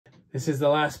This is the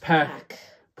last pack.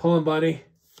 Pull him, buddy.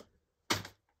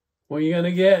 What are you going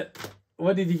to get?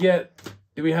 What did you get?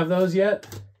 Do we have those yet?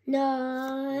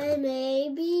 No,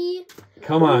 maybe.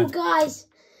 Come on. Oh, guys.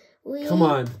 Come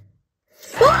on.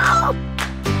 Oh!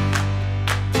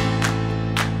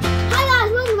 Hi,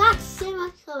 guys. Welcome back to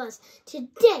SandBox ClubHouse.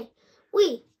 Today,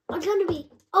 we are going to be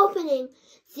opening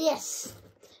this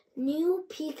new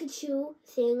Pikachu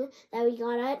thing that we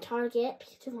got at Target.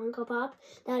 Pikachu Funko Pop.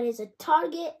 That is a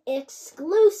Target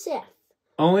exclusive.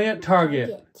 Only at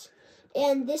Target.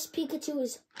 And this Pikachu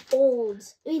is old.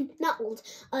 I mean, not old.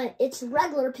 It's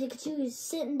regular Pikachu. He's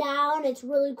sitting down. It's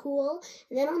really cool.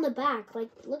 And then on the back, like,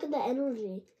 look at the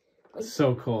energy. Like,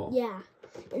 so cool. Yeah.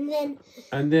 And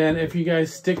then if you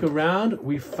guys stick around,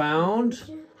 we found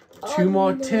two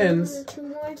more tins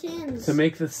to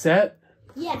make the set.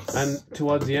 Yes. And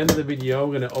towards the end of the video,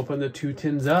 we're going to open the 2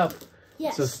 tins up.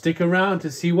 Yes. So stick around to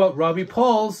see what Robbie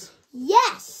pulls.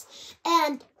 Yes.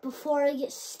 And before I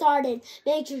get started,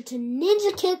 make sure to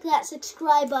ninja kick that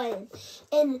subscribe button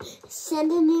and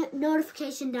send a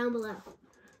notification down below.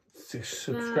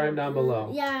 Subscribe down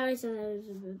below. Yeah, I said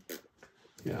that.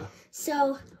 Yeah.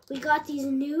 So we got these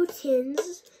new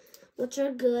tins, which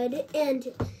are good, and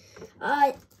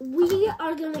we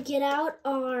are gonna get out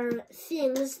our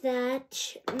things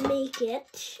that make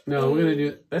it. No, we're gonna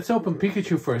do. Let's open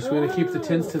Pikachu first. We're gonna keep the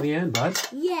tins to the end, bud.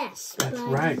 Yes. That's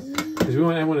right. Because we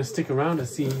want to stick around to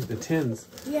see the tins.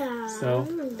 Yeah. So.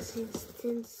 I want to see the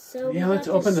tins. So yeah, let's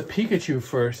open the Pikachu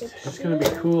first. It's gonna be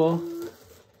cool.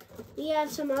 We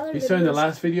have some other. You saw in the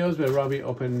last videos where Robbie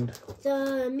opened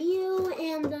the Mew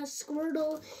and the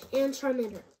Squirtle and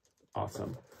Charmander.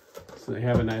 Awesome. So they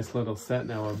have a nice little set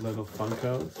now of little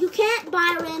Funkos. You can't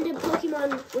buy a random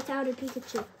Pokemon without a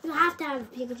Pikachu. You have to have a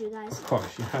Pikachu, guys. Of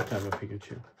course, you have to have a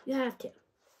Pikachu. You have to.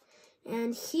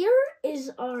 And here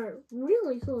is our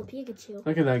really cool Pikachu.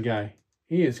 Look at that guy.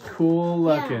 He is cool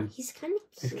looking. Yeah, he's kind of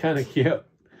cute. He's kind of cute.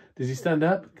 Does he stand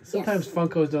up? Sometimes yes.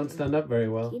 Funkos don't stand up very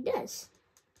well. He does.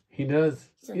 He does.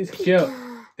 He's cute.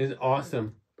 He's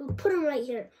awesome. We'll put him right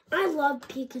here. I love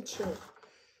Pikachu.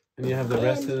 And you have the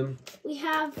rest of them. We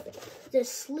have the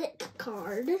Slick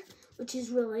card, which is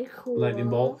really cool. Lightning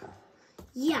bolt.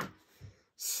 Yeah.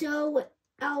 So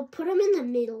I'll put him in the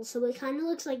middle, so it kind of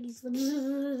looks like he's.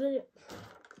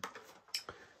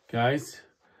 Guys.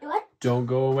 What? Don't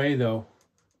go away though,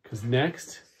 because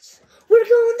next we're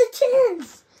going the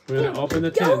tins. We're gonna open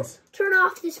the tins. Don't turn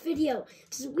off this video,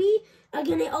 because we are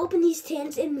gonna open these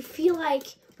tins and we feel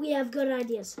like we have good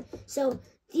ideas. So.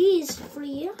 These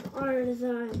 3 are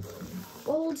the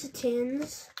old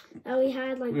tins that we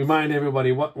had. Like, remind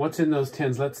everybody what's in those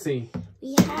tins. Let's see.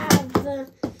 We have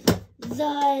the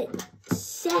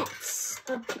sets.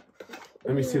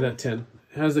 Let me see that tin.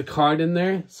 It has a card in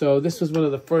there. So this was one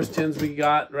of the first tins we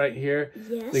got right here.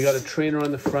 Yes. They got a trainer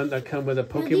on the front that come with a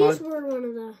Pokemon. No, these were one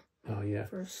of the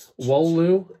first.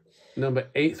 Wolu, number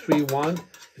 831.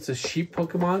 It's a sheep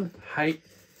Pokemon, height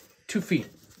 2 feet.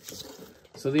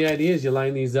 So the idea is you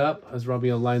line these up, as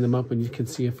Robbie will line them up and you can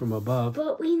see it from above.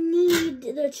 But we need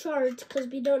the chart because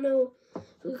we don't know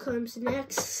who comes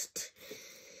next.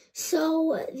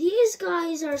 So these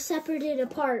guys are separated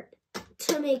apart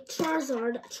to make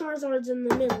Charizard. Charizard's in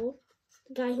the middle.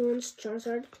 The guy who wants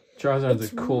Charizard.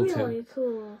 Charizard's a cool tin. Really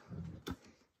cool.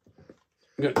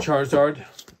 We got Charizard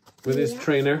with his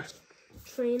trainer.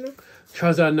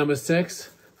 Charizard number 6,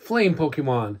 Flame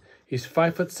Pokemon. He's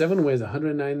 5'7", weighs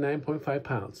 199.5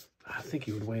 pounds. I think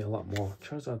he would weigh a lot more.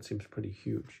 Charizard seems pretty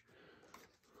huge.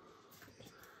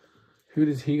 Who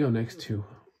does he go next to?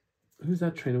 Who's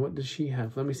that trainer? What does she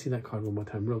have? Let me see that card one more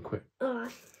time real quick.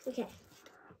 Okay.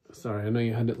 Sorry, I know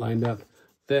you had it lined up.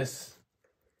 This,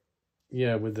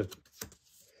 yeah, with the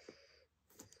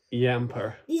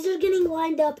Yamper. These are getting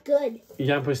lined up good.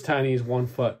 Yamper's tiny, he's 1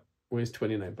 foot, weighs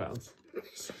 29 pounds.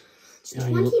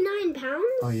 29 pounds?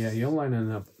 Oh, yeah, you're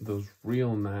lining up those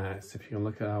real nice. If you can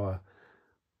look at our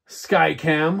Sky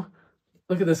Cam.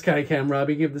 Look at the Sky Cam,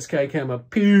 Robbie. Give the Sky Cam a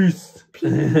peace.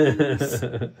 Yeah,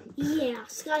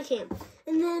 Sky Cam.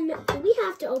 And then we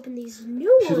have to open these new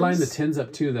ones. You should line the tins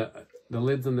up, too. The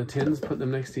lids on the tins, put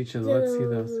them next to each other. Let's see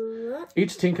those.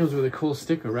 Each tin comes with a cool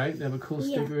sticker, right? They have a cool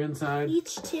sticker inside.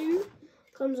 Each tin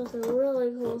comes with a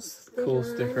really cool sticker. Cool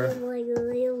sticker. Like a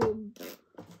little...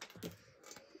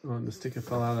 Oh, and the sticker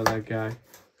fell out of that guy.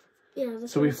 Yeah.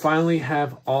 So we finally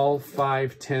have all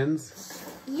 5 tins.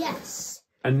 Yes.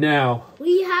 And now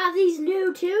we have these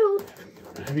new 2.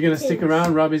 If you're gonna stick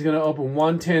around, Robbie's gonna open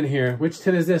 1 tin here. Which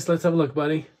tin is this? Let's have a look,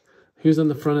 buddy. Who's on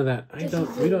the front of that?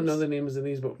 We don't know the names of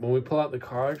these, but when we pull out the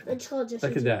card, look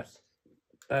at that.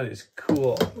 That is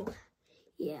cool.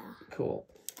 Yeah. Cool.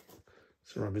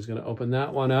 So Robbie's going to open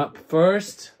that one up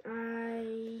first.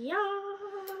 Yeah.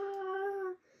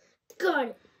 Got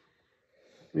it.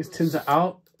 These tins are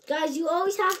out. Guys, you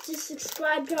always have to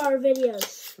subscribe to our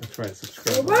videos. That's right,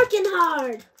 subscribe. We're working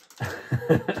hard.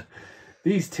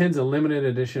 These tins are limited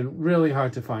edition. Really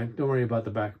hard to find. Don't worry about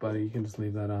the back, buddy. You can just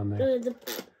leave that on there.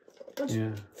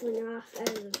 Yeah.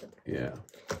 Yeah.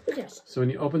 Okay. So when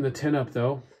you open the tin up,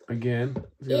 though, again,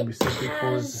 it's going to be something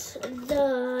cool.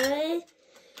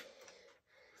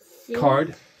 The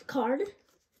card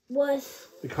with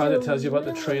the card that tells you about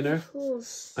the trainer,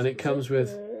 and it comes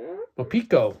with a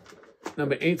Pico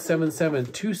number 877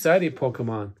 two-sided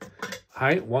Pokemon,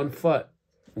 height 1 foot,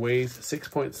 weighs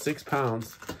 6.6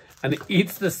 pounds, and it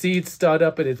eats the seeds stored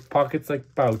up in its pockets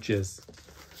like pouches.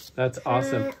 That's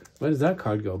awesome. Where does that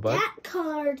card go, bud? That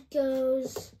card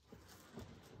goes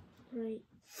right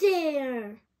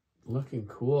there. Looking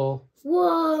cool.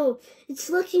 Whoa, it's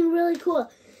looking really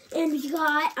cool. And we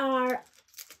got our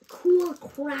cool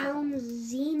Crown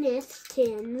Zenith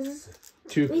tins.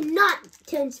 Not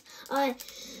tins,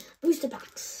 booster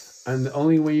packs. And the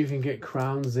only way you can get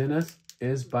Crown Zenith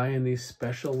is buying these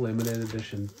special limited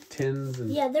edition tins. And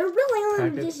yeah, they're really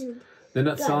limited edition. They're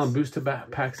not selling booster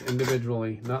packs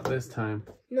individually. Not this time.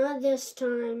 Not this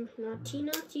time. Naughty,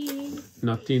 naughty.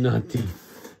 Naughty, naughty.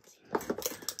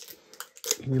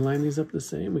 Can you line these up the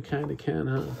same? We kind of can,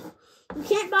 huh? You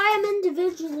can't buy them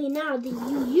individually now.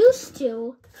 You used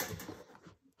to,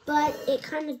 but it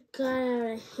kind of got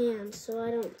out of hand, so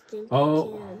I don't think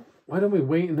you can. Why don't we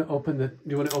wait and open the... Do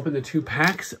you want to open the 2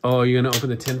 packs? Oh, you're going to open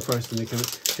the tin first. And they come...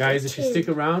 Guys, if you stick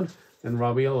around, then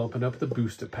Robbie will open up the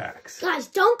booster packs. Guys,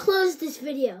 don't close this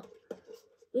video.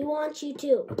 We want you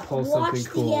to watch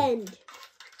the end.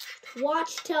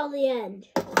 Watch till the end.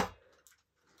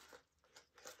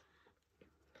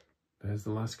 There's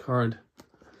the last card.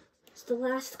 It's the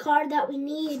last card that we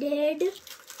needed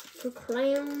for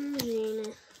Crown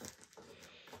Zenith.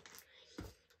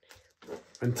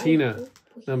 And Tina,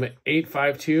 number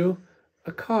 852,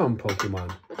 a calm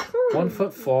Pokemon. 1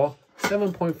 foot 4,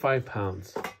 7.5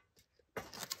 pounds.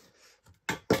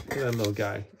 Look at that little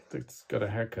guy. It's got a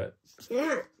haircut.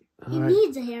 Yeah, he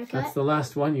needs a haircut. That's the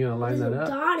last one. You're going to line that up.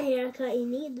 Got a haircut. He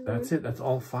needs one. That's it. That's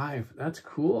all 5. That's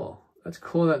cool. That's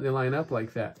cool that they line up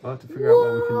like that. We'll have to figure out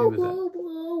what we can do with that.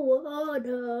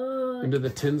 And do the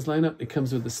tins line up? It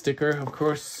comes with the sticker, of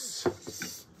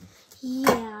course.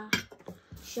 Yeah.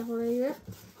 Showing it.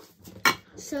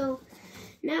 So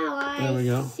now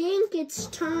I think it's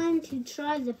time to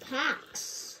try the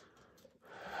packs.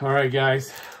 All right,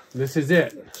 guys. This is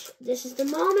it. This is the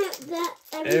moment that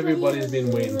everybody's been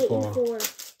waiting for.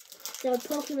 The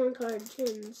Pokemon card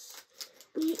tins.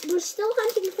 We're still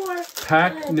hunting for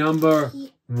pack number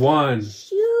 1.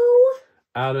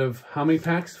 Out of how many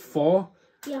packs? 4?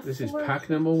 Yeah, this is pack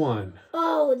number 1.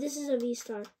 Oh, this is a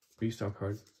V-Star. V-Star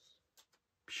card.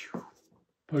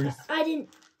 I didn't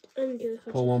undo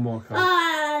it. Pull one more card.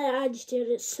 I just did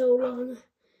it so wrong.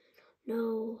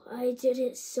 No, I did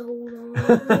it so wrong.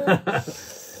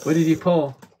 What did you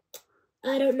pull?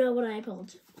 I don't know what I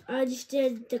pulled. I just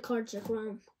did the cards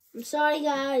wrong. I'm sorry,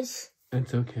 guys.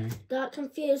 It's okay. Got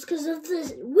confused because of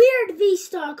this weird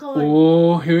V-Star card.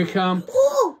 Oh, here we come.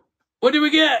 Oh! What did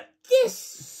we get? This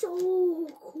so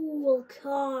cool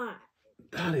card.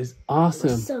 That is awesome.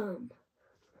 Really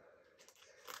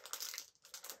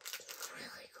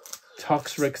cool card.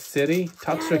 Toxic City.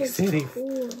 Toxic City.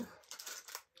 Cool.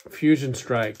 Fusion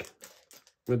Strike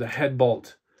with a head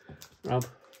bolt. Rob.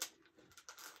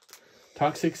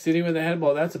 Toxic City with a head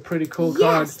bolt. That's a pretty cool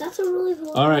card. Yes, that's a really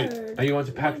cool All right. card. Are you on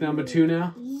to pack number 2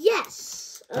 now?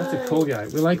 Yes. That's a cool guy.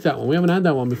 We like that one. We haven't had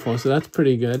that one before, so that's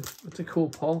pretty good. That's a cool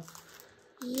pull.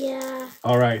 Yeah.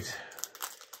 All right.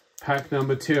 Pack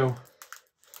number 2.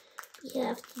 You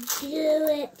have to do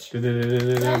it.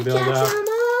 Build up.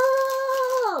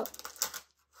 All.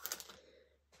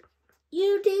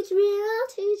 You teach me, I'll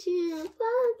teach you.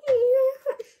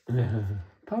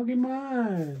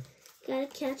 Pokemon. Gotta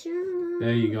catch them.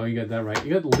 There you go. You got that right.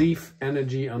 You got leaf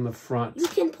energy on the front. You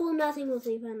can pull nothing with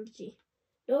leaf energy.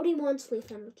 Nobody wants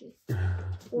leaf energy.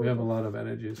 We have a lot of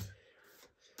energies.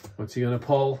 What's he gonna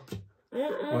pull?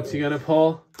 What's he gonna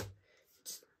pull?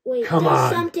 Wait, come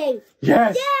on. Something.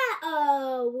 Yes. Yeah.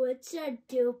 Oh, it's a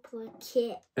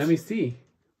duplicate. Let me see.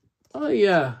 Oh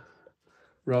yeah.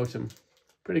 Rotom.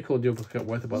 Pretty cool duplicate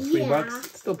worth about $3.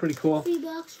 It's still pretty cool.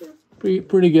 $3.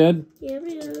 Pretty good. Yeah,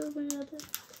 pretty good.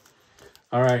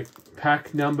 All right,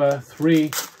 pack number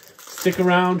 3. Stick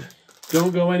around.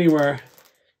 Don't go anywhere.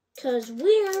 Because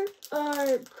we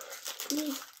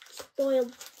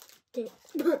spoiled it.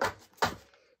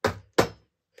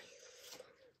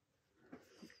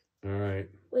 All right.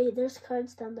 Wait, there's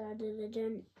cards down there that I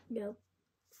didn't know.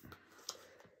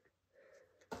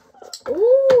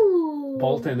 Ooh.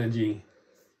 Bolt energy.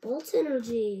 Bolt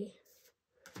energy.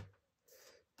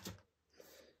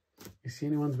 You see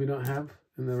any ones we don't have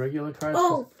in the regular cards?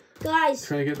 Oh, guys.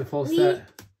 Trying to get the full set.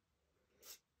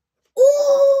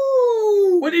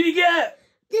 Ooh. What did you get?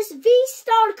 This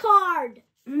V-Star card.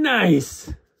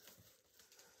 Nice.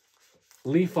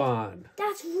 Leaf on.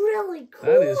 That's really cool.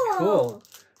 That is cool.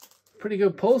 Pretty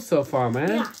good pull so far, man.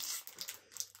 Yeah.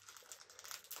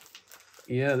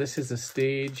 Yeah, this is a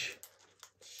stage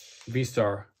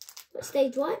V-Star.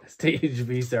 Stage what? Stage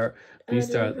V-Star.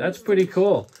 V-Star. That's pretty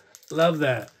cool. Love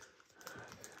that.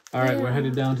 All right, we're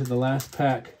headed down to the last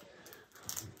pack.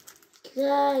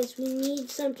 Guys, we need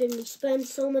something. We spend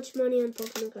so much money on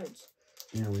Pokemon cards.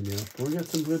 Yeah, we do. But we got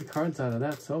some good cards out of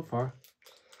that so far.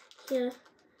 Yeah.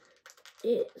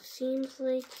 It seems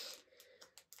like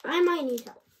I might need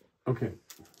help. Okay.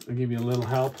 I'll give you a little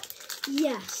help.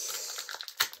 Yes.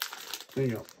 There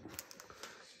you go.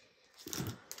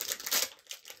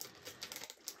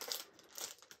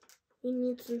 We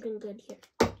need something good here.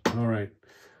 All right.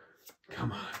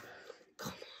 Come on.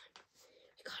 Come on.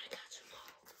 We gotta catch them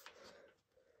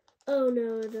all. Oh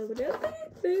no, no.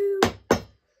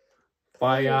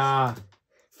 Fire.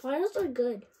 Fires are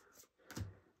good.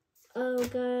 Oh,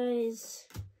 guys.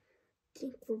 I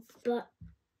think we're but.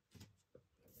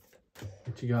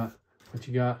 What you got? What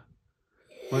you got?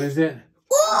 What is it?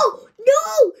 Oh,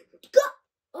 no!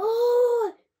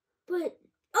 Oh, but.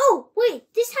 Oh,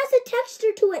 wait. This has a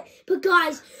texture to it. But,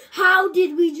 guys, how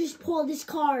did we just pull this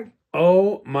card?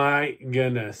 Oh, my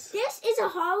goodness. This is a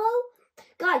hollow.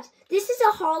 Guys, this is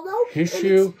a hollow.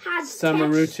 Hishu has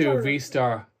Samarutu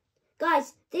V-Star.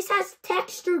 Guys, this has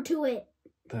texture to it.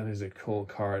 That is a cool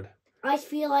card. I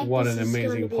feel like what this an is amazing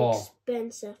going to pull. be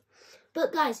expensive.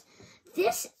 But, guys,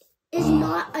 this is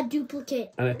not a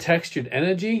duplicate. And a textured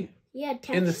energy? Yeah,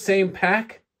 texture. In the same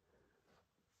pack?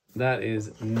 That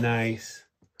is nice.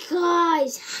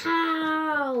 Guys,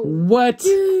 how? What?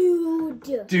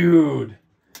 Dude. Dude.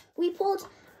 We pulled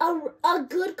a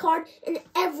good card in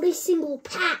every single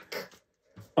pack.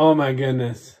 Oh my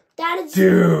goodness. That is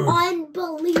Dude.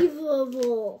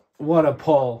 Unbelievable. What a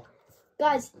pull.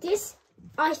 Guys, this,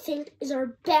 I think, is our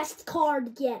best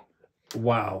card yet.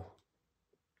 Wow.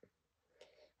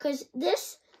 Because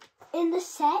this, in the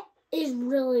set, is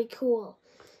really cool.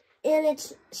 And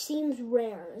it seems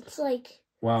rare. It's like...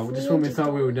 Wow, just when we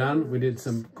thought we were done, we did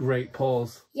some great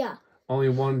pulls. Yeah. Only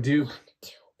one dupe. 1,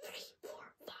 2, 3, 4,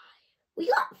 5. We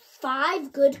got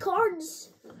 5 good cards.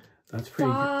 That's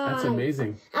pretty. That's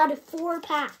amazing. Out of 4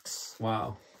 packs.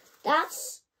 Wow.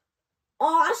 That's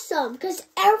awesome. Because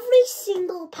every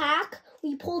single pack,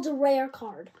 we pulled a rare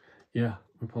card. Yeah,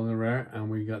 we pulled a rare and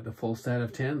we got the full set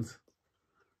of 10s.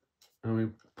 And we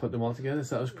put them all together,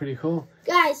 so that was pretty cool.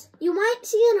 Guys, you might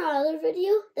see in our other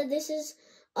video that this is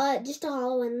just a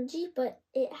hollow energy, but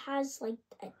it has like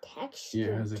a texture. Yeah,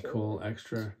 it has a cool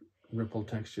extra ripple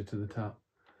texture to the top.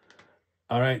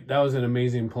 All right, that was an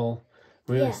amazing pull.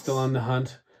 We're still on the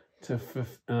hunt to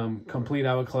complete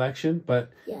our collection, but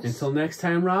until next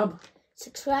time, Rob.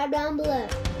 Subscribe down below.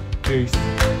 Peace.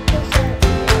 Peace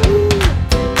out.